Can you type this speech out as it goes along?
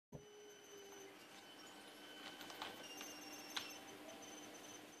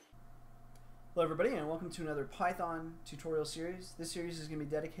Hello everybody and welcome to another Python tutorial series. This series is going to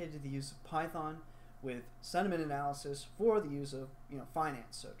be dedicated to the use of Python with sentiment analysis for the use of finance,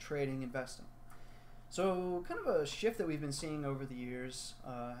 so trading, investing. So kind of a shift that we've been seeing over the years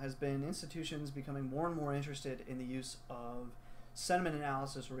has been institutions becoming more and more interested in the use of sentiment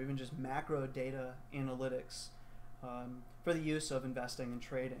analysis or even just macro data analytics for the use of investing and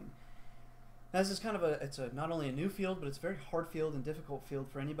trading. This is kind of it's not only a new field, but it's a very hard field and difficult field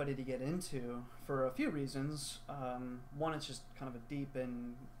for anybody to get into for a few reasons. One, it's just kind of a deep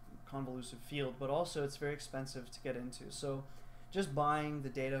and convoluted field, but also it's very expensive to get into. So just buying the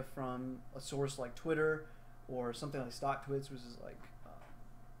data from a source like Twitter or something like Dateutils, which is like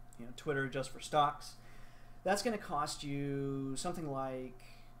Twitter just for stocks, that's going to cost you something like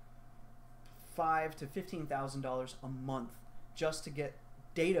 $5,000 to $15,000 a month just to get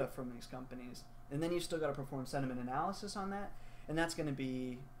data from these companies, and then you still got to perform sentiment analysis on that, and that's going to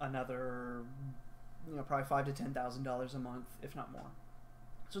be another probably $5,000 to $10,000 a month, if not more.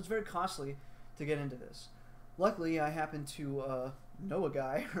 So it's very costly to get into this. Luckily, I happen to know a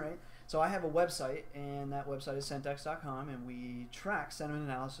guy, right? So I have a website, and that website is sentdex.com, and we track sentiment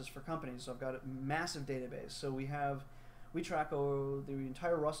analysis for companies. So I've got a massive database. So we track the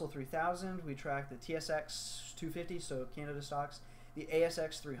entire Russell 3000. We track the TSX 250, so Canada stocks, the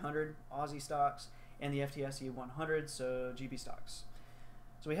ASX 300 Aussie stocks, and the FTSE 100, so GB stocks.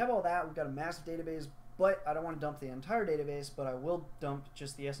 So we have all that. We've got a massive database, but I don't want to dump the entire database, but I will dump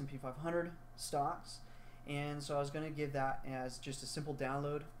just the S&P 500 stocks. And so I was going to give that as just a simple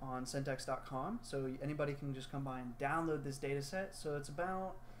download on sentdex.com, so anybody can just come by and download this data set. So it's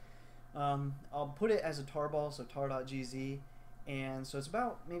about, I'll put it as a tarball, so tar.gz. And so it's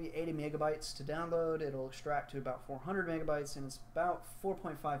about maybe 80 megabytes to download. It'll extract to about 400 megabytes, and it's about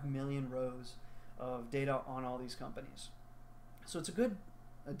 4.5 million rows of data on all these companies. So it's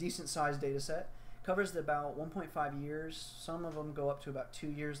a decent sized data set. Covers about 1.5 years. Some of them go up to about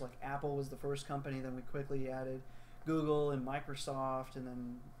 2 years, like Apple was the first company, then we quickly added Google and Microsoft, and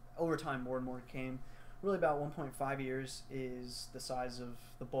then over time more and more came. Really about 1.5 years is the size of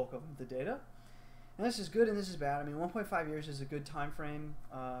the bulk of the data. And this is good and this is bad. I mean, 1.5 years is a good time frame,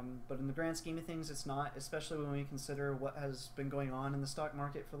 but in the grand scheme of things, it's not, especially when we consider what has been going on in the stock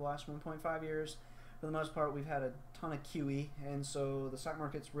market for the last 1.5 years. For the most part, we've had a ton of QE, and so the stock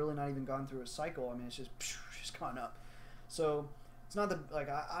market's really not even gone through a cycle. I mean, it's just gone up. So it's not like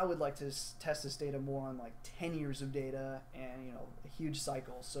I would like to test this data more on like 10 years of data and a huge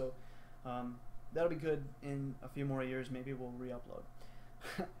cycle. So that'll be good in a few more years. Maybe we'll re-upload.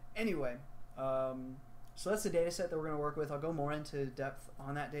 Anyway. So that's the data set that we're going to work with. I'll go more into depth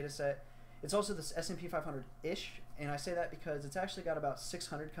on that data set. It's also this S&P 500-ish, and I say that because it's actually got about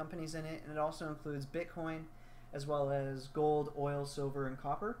 600 companies in it, and it also includes Bitcoin as well as gold, oil, silver, and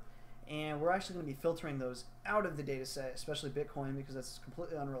copper. And we're actually going to be filtering those out of the data set, especially Bitcoin, because that's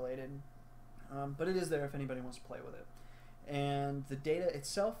completely unrelated. But it is there if anybody wants to play with it. And the data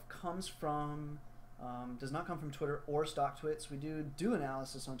itself comes from does not come from Twitter or Dateutils. We do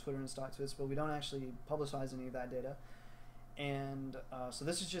analysis on Twitter and Dateutils, but we don't actually publicize any of that data. And so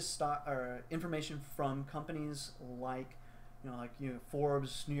this is just information from companies like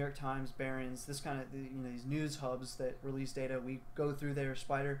Forbes, New York Times, Barron's, this kind of these news hubs that release data. We go through their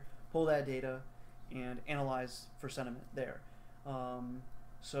Spider, pull that data, and analyze for sentiment there.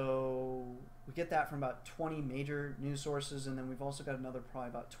 So we get that from about 20 major news sources, and then we've also got another probably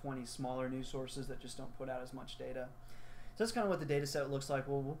about 20 smaller news sources that just don't put out as much data. So that's kind of what the data set looks like.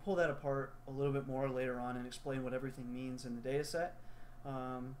 We'll pull that apart a little bit more later on and explain what everything means in the data set.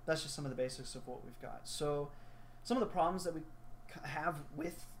 That's just some of the basics of what we've got. So some of the problems that we have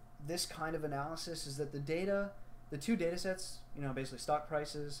with this kind of analysis is that the two data sets, basically stock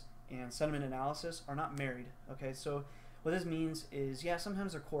prices and sentiment analysis, are not married. Okay, so what this means is, yeah,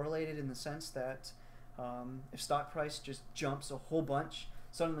 sometimes they're correlated in the sense that if stock price just jumps a whole bunch,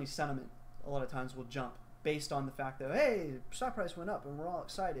 suddenly sentiment a lot of times will jump based on the fact that, hey, stock price went up and we're all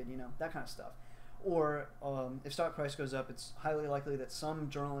excited, that kind of stuff. Or if stock price goes up, it's highly likely that some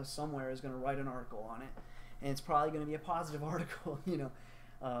journalist somewhere is going to write an article on it, and it's probably going to be a positive article,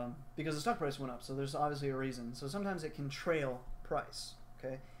 because the stock price went up, so there's obviously a reason. So sometimes it can trail price,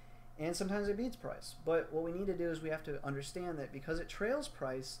 okay? And sometimes it beats price. But what we need to do is we have to understand that because it trails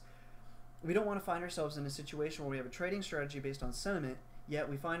price, we don't want to find ourselves in a situation where we have a trading strategy based on sentiment, yet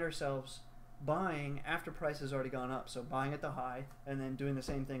we find ourselves buying after price has already gone up. So buying at the high and then doing the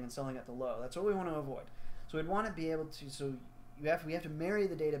same thing and selling at the low. That's what we want to avoid. So we'd want to be able to, we have to marry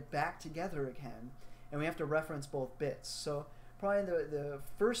the data back together again, and we have to reference both bits. So probably the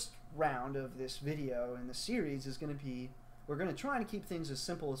first round of this video in the series is going to be we're going to try and keep things as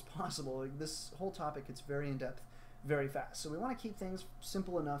simple as possible. Like, this whole topic gets very in-depth very fast. So we want to keep things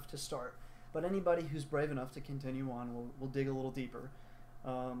simple enough to start. But anybody who's brave enough to continue on will dig a little deeper.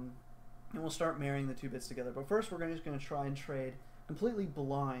 And we'll start marrying the two bits together. But first, we're just going to try and trade completely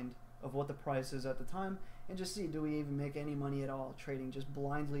blind of what the price is at the time, and just see, do we even make any money at all trading just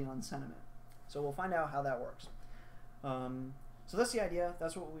blindly on sentiment. So we'll find out how that works. So that's the idea.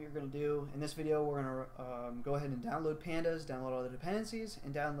 That's what we're going to do. In this video, we're going to go ahead and download Pandas, download all the dependencies,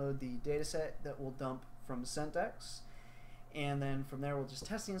 and download the dataset that we'll dump from sentdex. And then from there, we'll just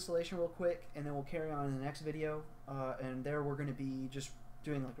test the installation real quick, and then we'll carry on in the next video. And there we're going to be just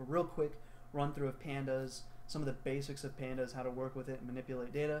doing like a real quick run through of Pandas, some of the basics of Pandas, how to work with it and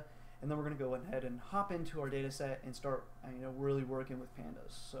manipulate data. And then we're going to go ahead and hop into our data set and start really working with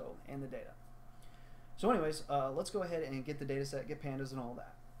Pandas and the data. So anyways, let's go ahead and get the data set, get Pandas and all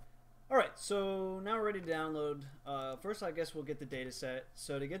that. Alright, so now we're ready to download. First, I guess we'll get the data set.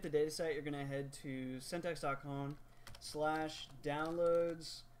 So to get the data set, you're going to head to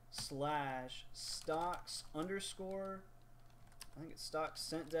sentdex.com/downloads/stocks_ I think it's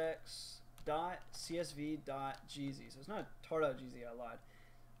stocks sentdex.csv.gz. So it's not tar.gz, I lied.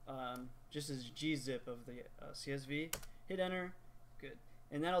 Just as gzip of the CSV. Hit enter. Good.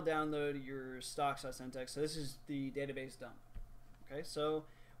 And that'll download your stocks.sentdex. So this is the database dump. Okay, so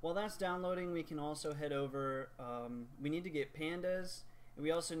while that's downloading, we can also head over. We need to get Pandas, and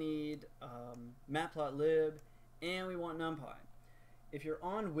we also need Matplotlib, and we want NumPy. If you're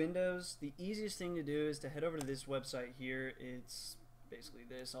on Windows, the easiest thing to do is to head over to this website here. It's basically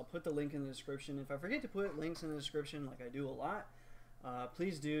this. I'll put the link in the description. If I forget to put links in the description, like I do a lot,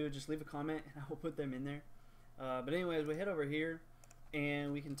 please do. Just leave a comment, and I will put them in there. But anyways, we head over here,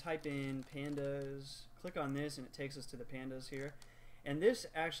 and we can type in Pandas. Click on this, and it takes us to the Pandas here. And this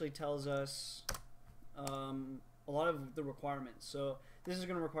actually tells us a lot of the requirements. So this is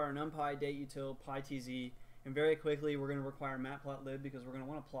going to require NumPy, Dateutils, PyTZ, and very quickly we're going to require Matplotlib because we're going to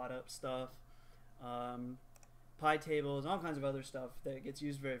want to plot up stuff, Py tables, all kinds of other stuff that gets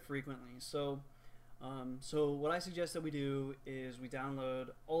used very frequently. So what I suggest that we do is we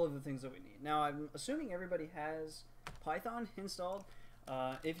download all of the things that we need. Now I'm assuming everybody has Python installed.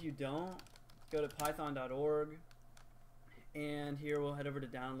 If you don't, go to python.org. And here we'll head over to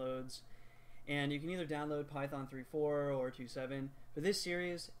downloads, and you can either download Python 3.4 or 2.7. For this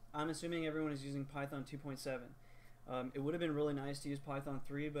series, I'm assuming everyone is using Python 2.7. It would have been really nice to use Python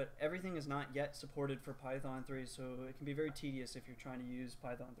 3, but everything is not yet supported for Python 3, so it can be very tedious if you're trying to use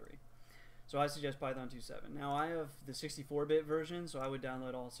Python 3. So I suggest Python 2.7. Now I have the 64-bit version, so I would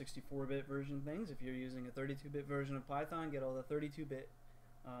download all 64-bit version things. If you're using a 32-bit version of Python, get all the 32-bit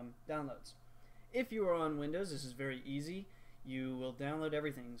downloads. If you are on Windows, this is very easy. You will download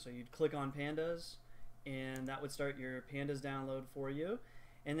everything. So you'd click on Pandas, and that would start your Pandas download for you.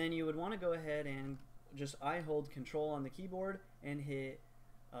 And then you would want to go ahead and just hold Control on the keyboard and hit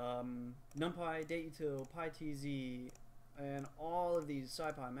NumPy, Dateutils, PyTZ, and all of these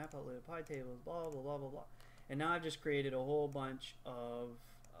SciPy, Matplotlib, Py tables, blah blah blah blah blah. And now I've just created a whole bunch of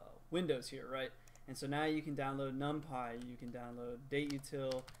windows here, right? And so now you can download NumPy, you can download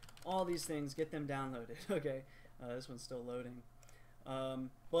Dateutils, all these things, get them downloaded. Okay. This one's still loading.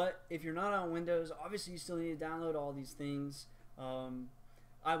 But if you're not on Windows, obviously you still need to download all these things.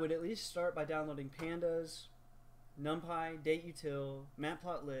 I would at least start by downloading Pandas, NumPy, Dateutils,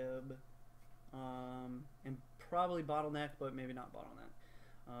 Matplotlib, and probably Bottleneck, but maybe not Bottleneck.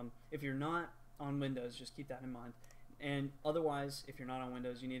 If you're not on Windows, just keep that in mind. And otherwise, if you're not on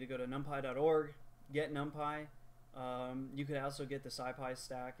Windows, you need to go to numpy.org, get NumPy. You could also get the SciPy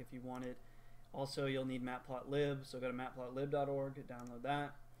stack if you wanted. Also, you'll need Matplotlib, so go to matplotlib.org, download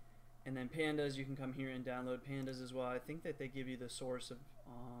that. And then Pandas, you can come here and download Pandas as well. I think that they give you the source of,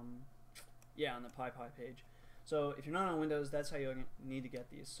 on the PyPy page. So if you're not on Windows, that's how you need to get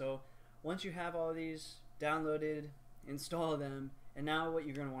these. So once you have all these downloaded, install them, and now what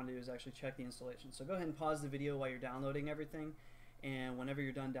you're going to want to do is actually check the installation. So go ahead and pause the video while you're downloading everything, and whenever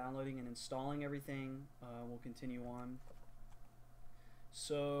you're done downloading and installing everything, we'll continue on.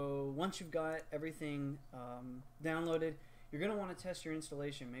 So once you've got everything downloaded, you're going to want to test your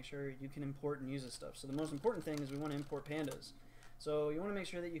installation. Make sure you can import and use this stuff. So the most important thing is we want to import Pandas. So you want to make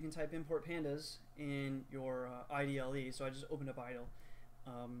sure that you can type import Pandas in your IDLE. So I just opened up idle,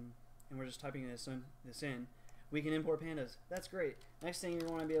 and we're just typing this in. We can import Pandas. That's great. Next thing, you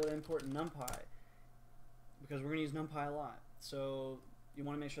want to be able to import NumPy, because we're going to use NumPy a lot. So you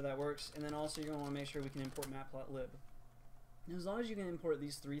want to make sure that works. And then also you're going to want to make sure we can import Matplotlib. And as long as you can import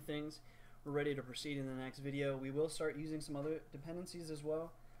these three things, we're ready to proceed in the next video. We will start using some other dependencies as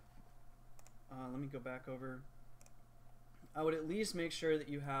well. Let me go back over. I would at least make sure that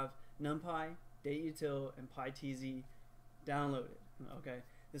you have NumPy, Dateutils, and PyTZ downloaded. Okay,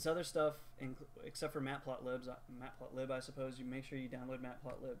 this other stuff, except for Matplotlib, I suppose, you make sure you download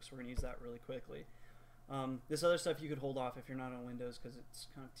Matplotlib because we're going to use that really quickly. This other stuff you could hold off if you're not on Windows because it's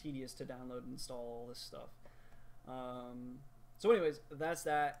kind of tedious to download and install all this stuff. So anyways, that's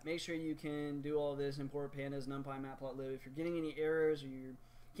that. Make sure you can do all this, import pandas, NumPy, Matplotlib. If you're getting any errors or you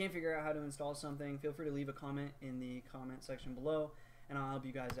can't figure out how to install something, feel free to leave a comment in the comment section below, and I'll help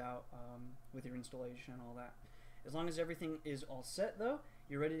you guys out with your installation and all that. As long as everything is all set, though,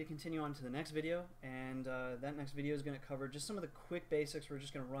 you're ready to continue on to the next video, and that next video is going to cover just some of the quick basics. We're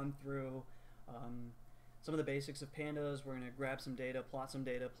just going to run through some of the basics of pandas. We're going to grab some data, plot some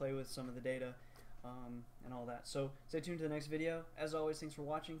data, play with some of the data, and all that. So stay tuned to the next video. As always, thanks for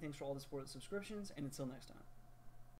watching. Thanks for all the support and subscriptions, and until next time.